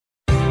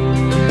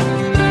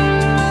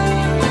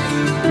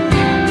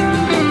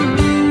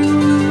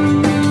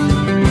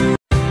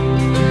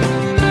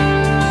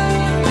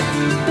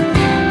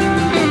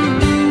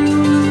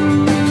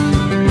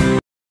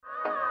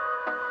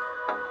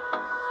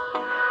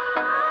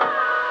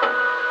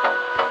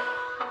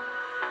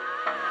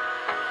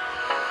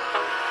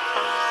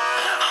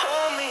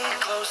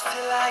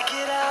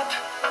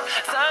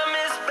Time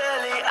is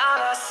barely on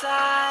our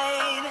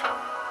side.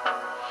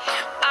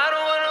 I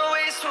don't wanna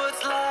waste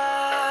what's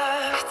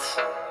left.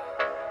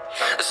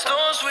 The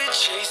storms we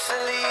chase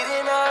are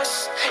leading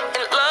us,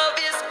 and love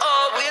is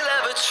all we'll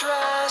ever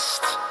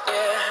trust.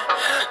 Yeah,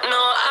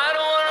 no, I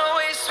don't wanna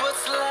waste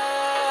what's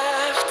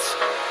left.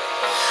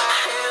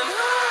 And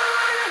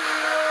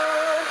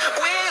on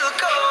we'll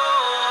go,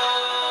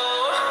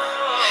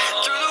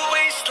 through the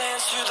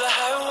wastelands, through the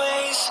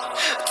highways,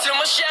 till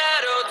my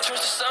shadow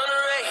turns to sun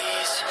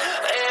rays.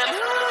 And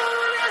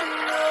on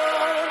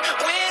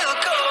we'll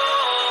go,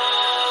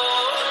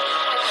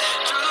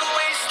 through the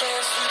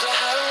wastelands, through the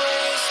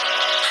highways,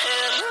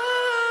 and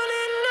on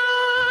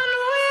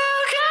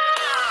we'll go.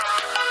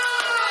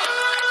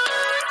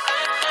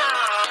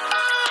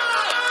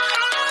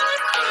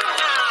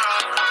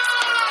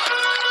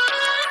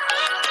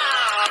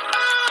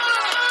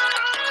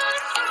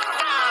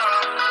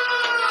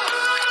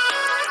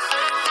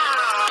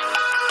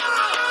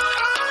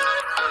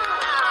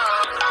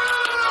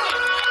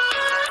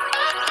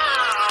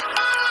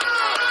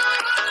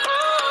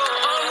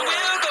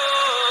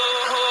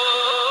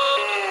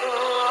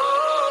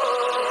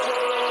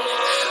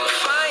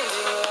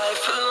 Finding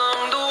life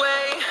along the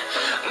way,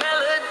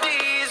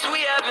 melodies we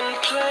haven't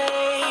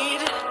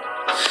played.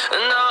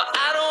 No,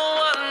 I don't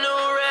want no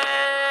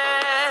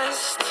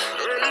rest.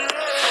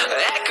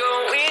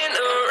 Echoing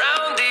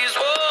around these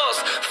walls,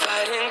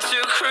 fighting to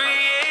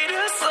create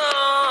a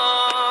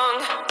song.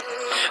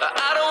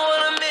 I don't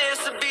wanna miss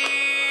a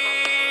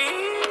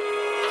beat.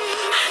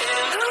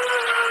 And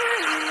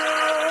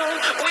on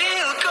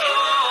we'll go,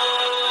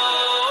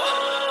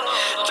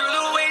 through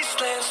the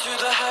wastelands, through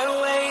the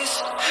highways,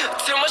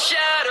 till my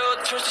shadow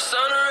turns to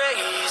sun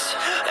rays.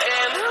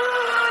 And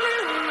on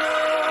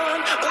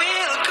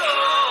we'll go,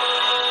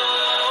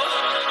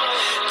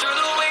 through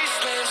the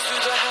wastelands,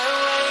 through the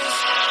highways,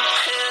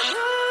 and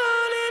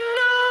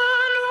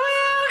on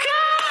we'll go.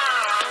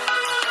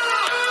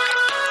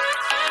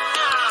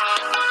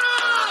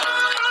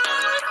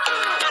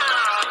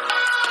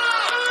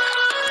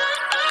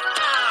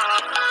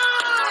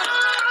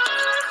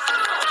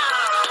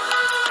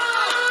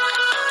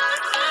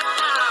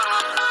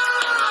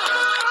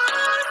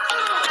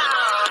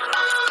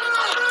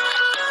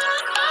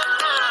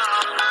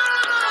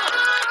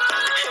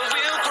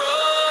 We'll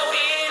grow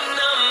in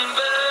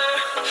number,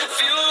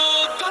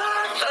 fueled by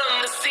them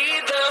to see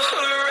the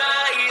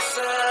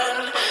horizon,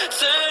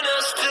 turn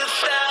us to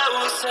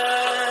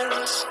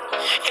thousands.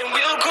 And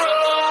we'll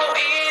grow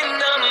in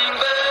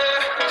number,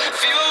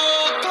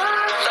 fueled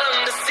by them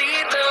to see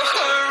the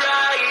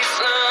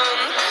horizon,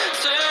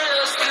 turn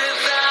us to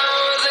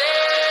thousands.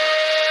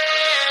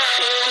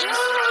 And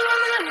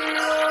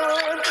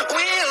on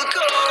we'll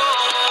go,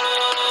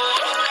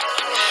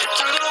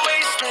 through the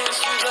wastelands,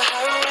 through the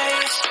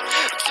highways,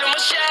 till my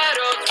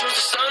shadow turns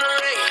to sun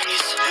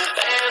rays.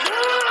 And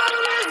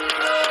on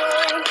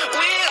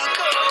we'll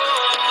go,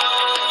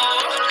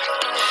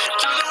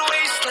 through the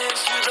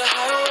wastelands, through the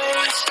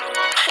highways,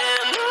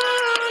 and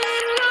on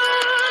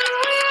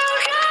we'll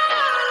go.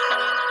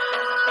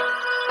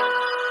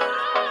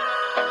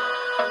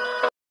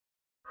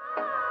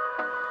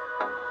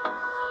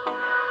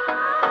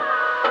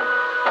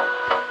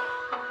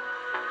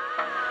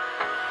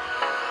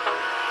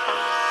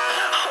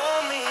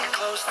 Hold me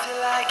close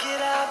till I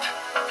get up.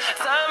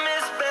 Time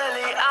is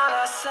barely on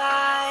our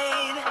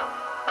side.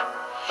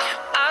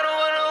 I don't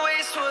wanna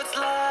waste what's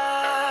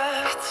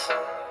left.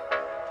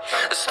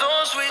 The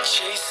storms we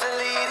chase are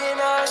leading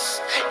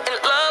us, and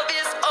love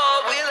is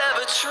all we'll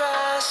ever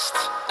trust.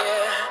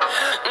 Yeah,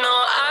 no,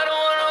 I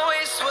don't wanna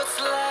waste what's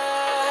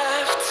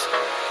left.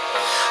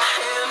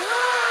 And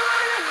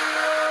on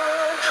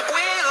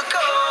we'll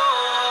go,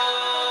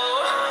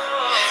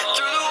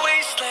 through the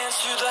wastelands,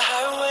 through the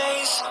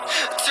highways,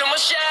 till my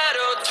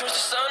shadow turns to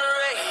sun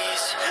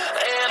rays.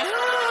 And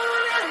on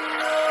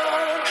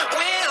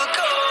we'll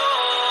go,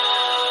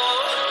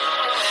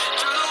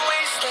 through the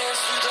wastelands,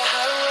 through the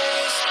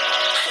highways,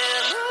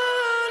 and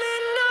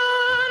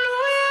on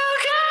we'll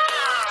go.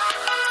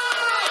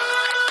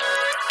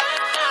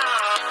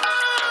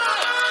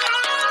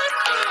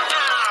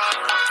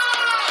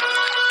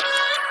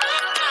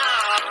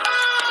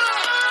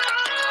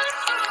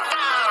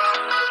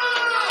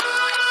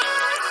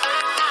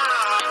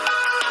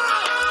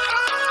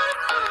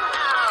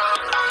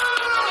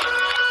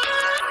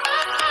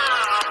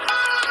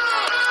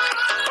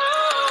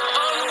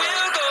 On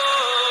we'll go,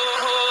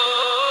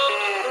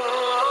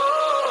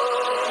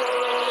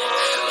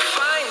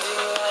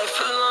 finding life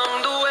along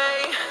the way,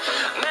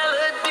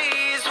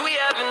 melodies we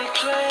haven't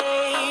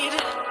played.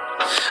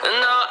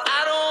 No,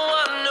 I don't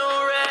want no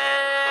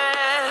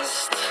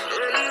rest.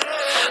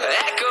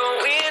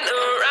 Echoing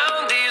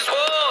around these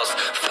walls,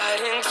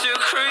 fighting to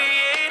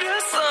create a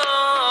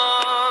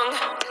song.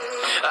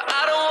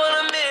 I don't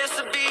wanna miss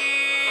a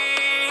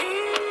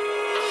beat.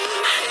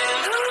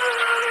 And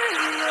on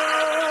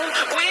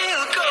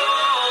we'll go,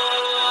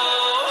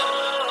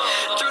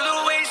 through the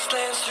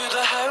wastelands, through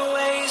the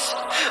highways,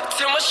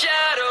 till my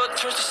shadow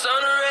turns to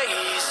sun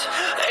rays.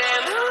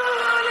 And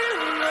on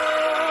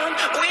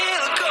we'll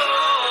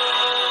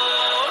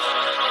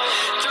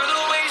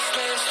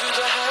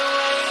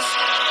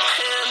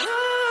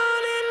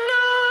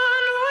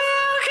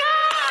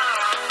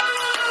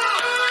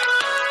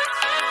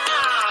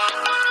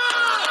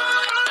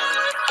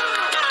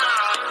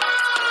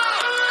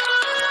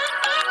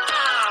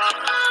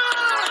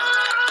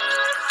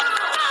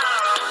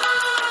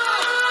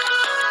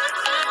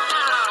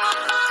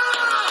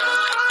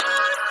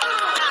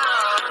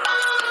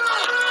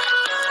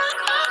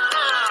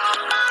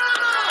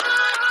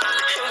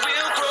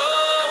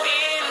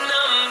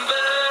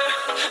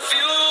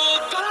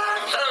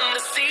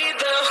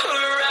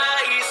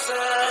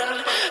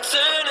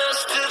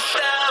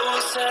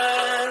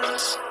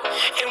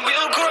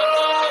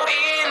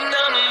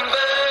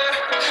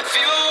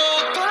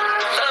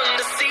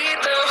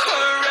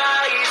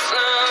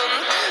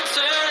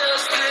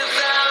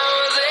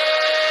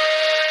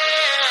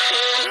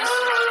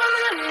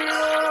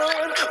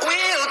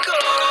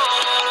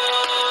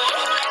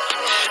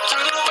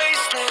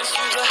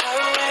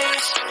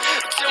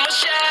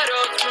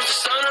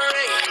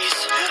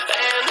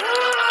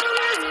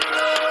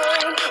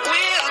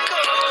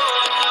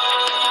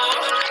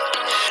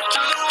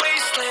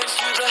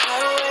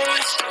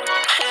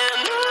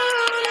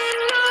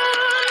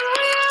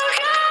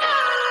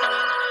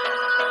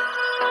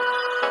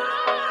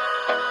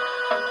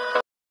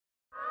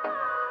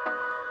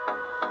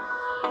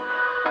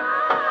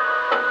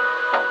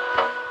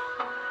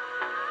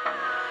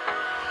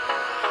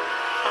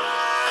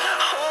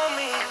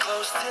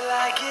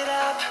I get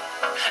up.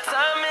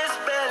 Time is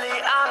barely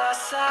on our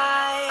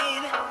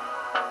side.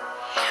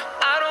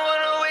 I don't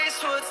wanna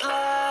waste what's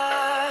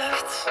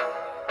left.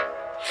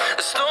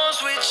 The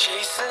storms we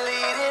chase are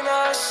leading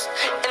us,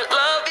 and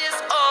love is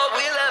all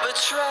we'll ever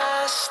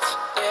trust.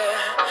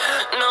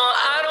 Yeah, no,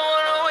 I don't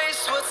wanna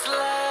waste what's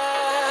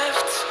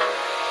left.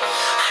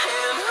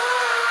 And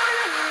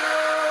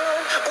on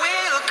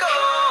we'll go,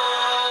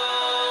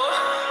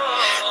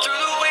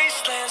 through the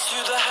wastelands,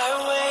 through the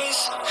highways,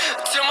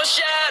 till my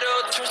shadow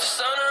turns to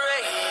sun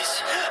rays.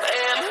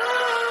 And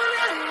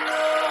on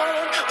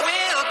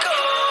we'll go,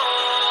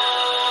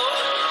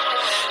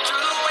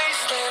 through the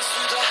wastelands,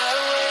 through the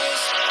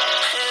highways.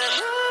 And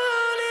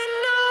on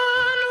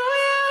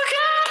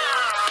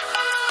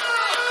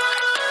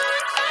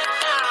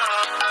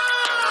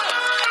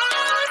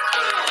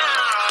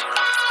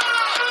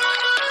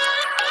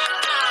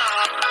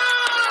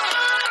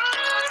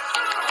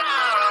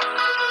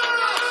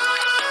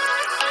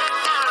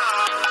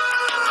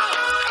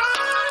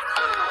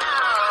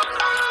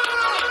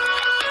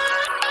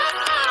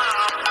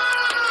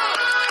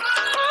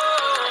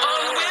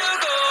we'll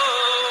go.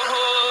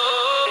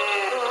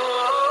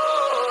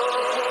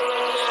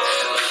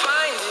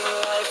 Finding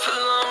life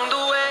along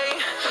the way,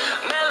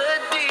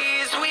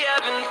 melodies we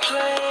haven't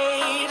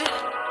played.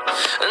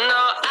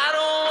 No, I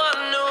don't want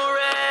no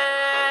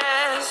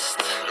rest.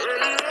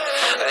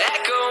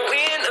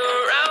 Echoing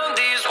around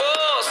these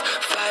walls,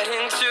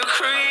 fighting to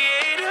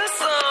create a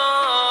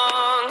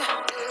song.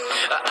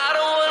 I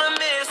don't wanna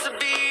miss a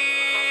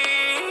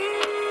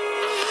beat.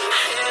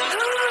 And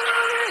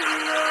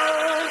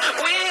on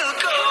we'll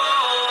go,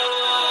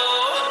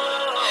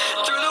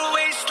 through the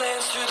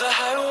wastelands, through the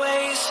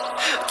highways,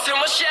 till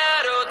my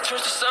shadow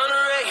turns to sun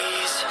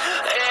rays.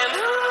 And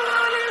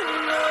on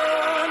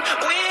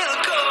we'll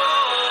go,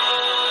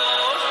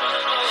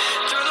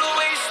 through the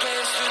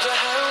wastelands, through the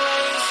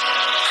highways.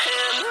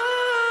 And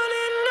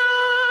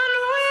on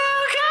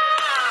we'll go.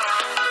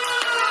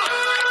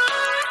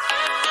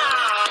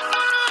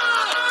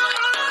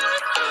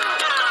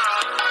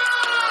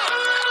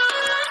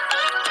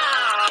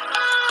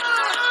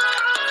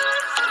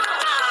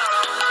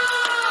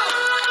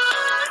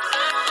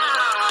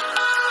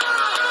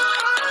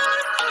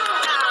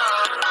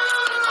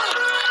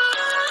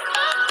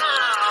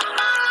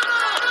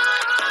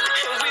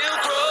 We'll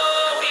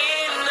grow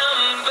in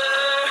number,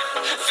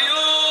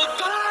 fueled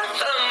by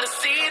them to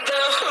see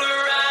the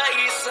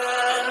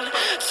horizon,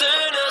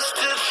 turn us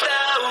to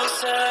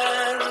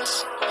thousands.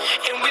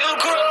 And we'll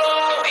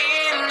grow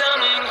in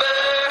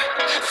number,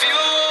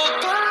 fueled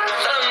by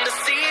them to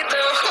see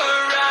the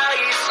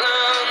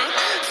horizon,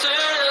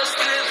 turn us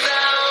to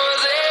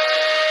thousands.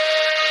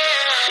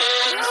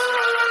 And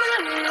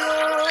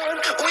on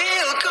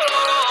we'll go,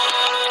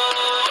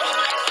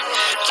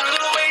 through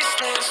the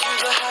wastelands,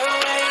 through the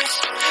highways,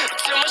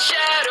 till my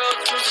shadow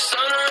turns to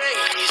sun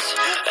rays.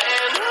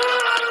 And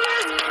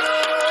on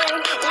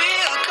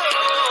we'll go,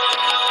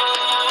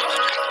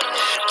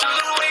 through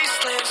the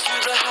wastelands,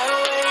 through the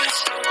highways.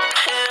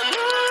 And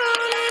on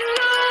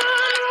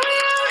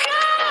we'll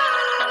go.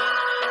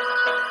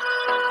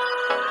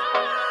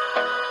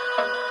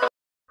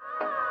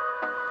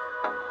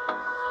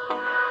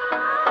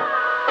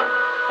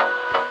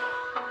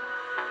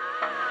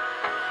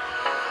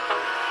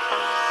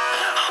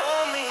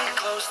 Hold me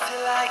close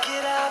till I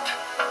get up.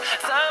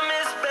 Time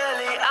is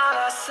barely on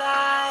our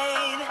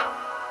side.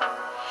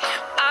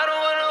 I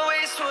don't wanna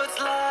waste what's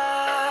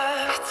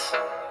left.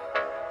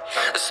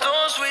 The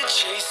storms we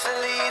chase are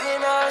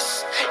leading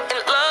us,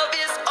 and love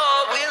is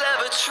all we'll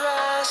ever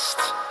trust.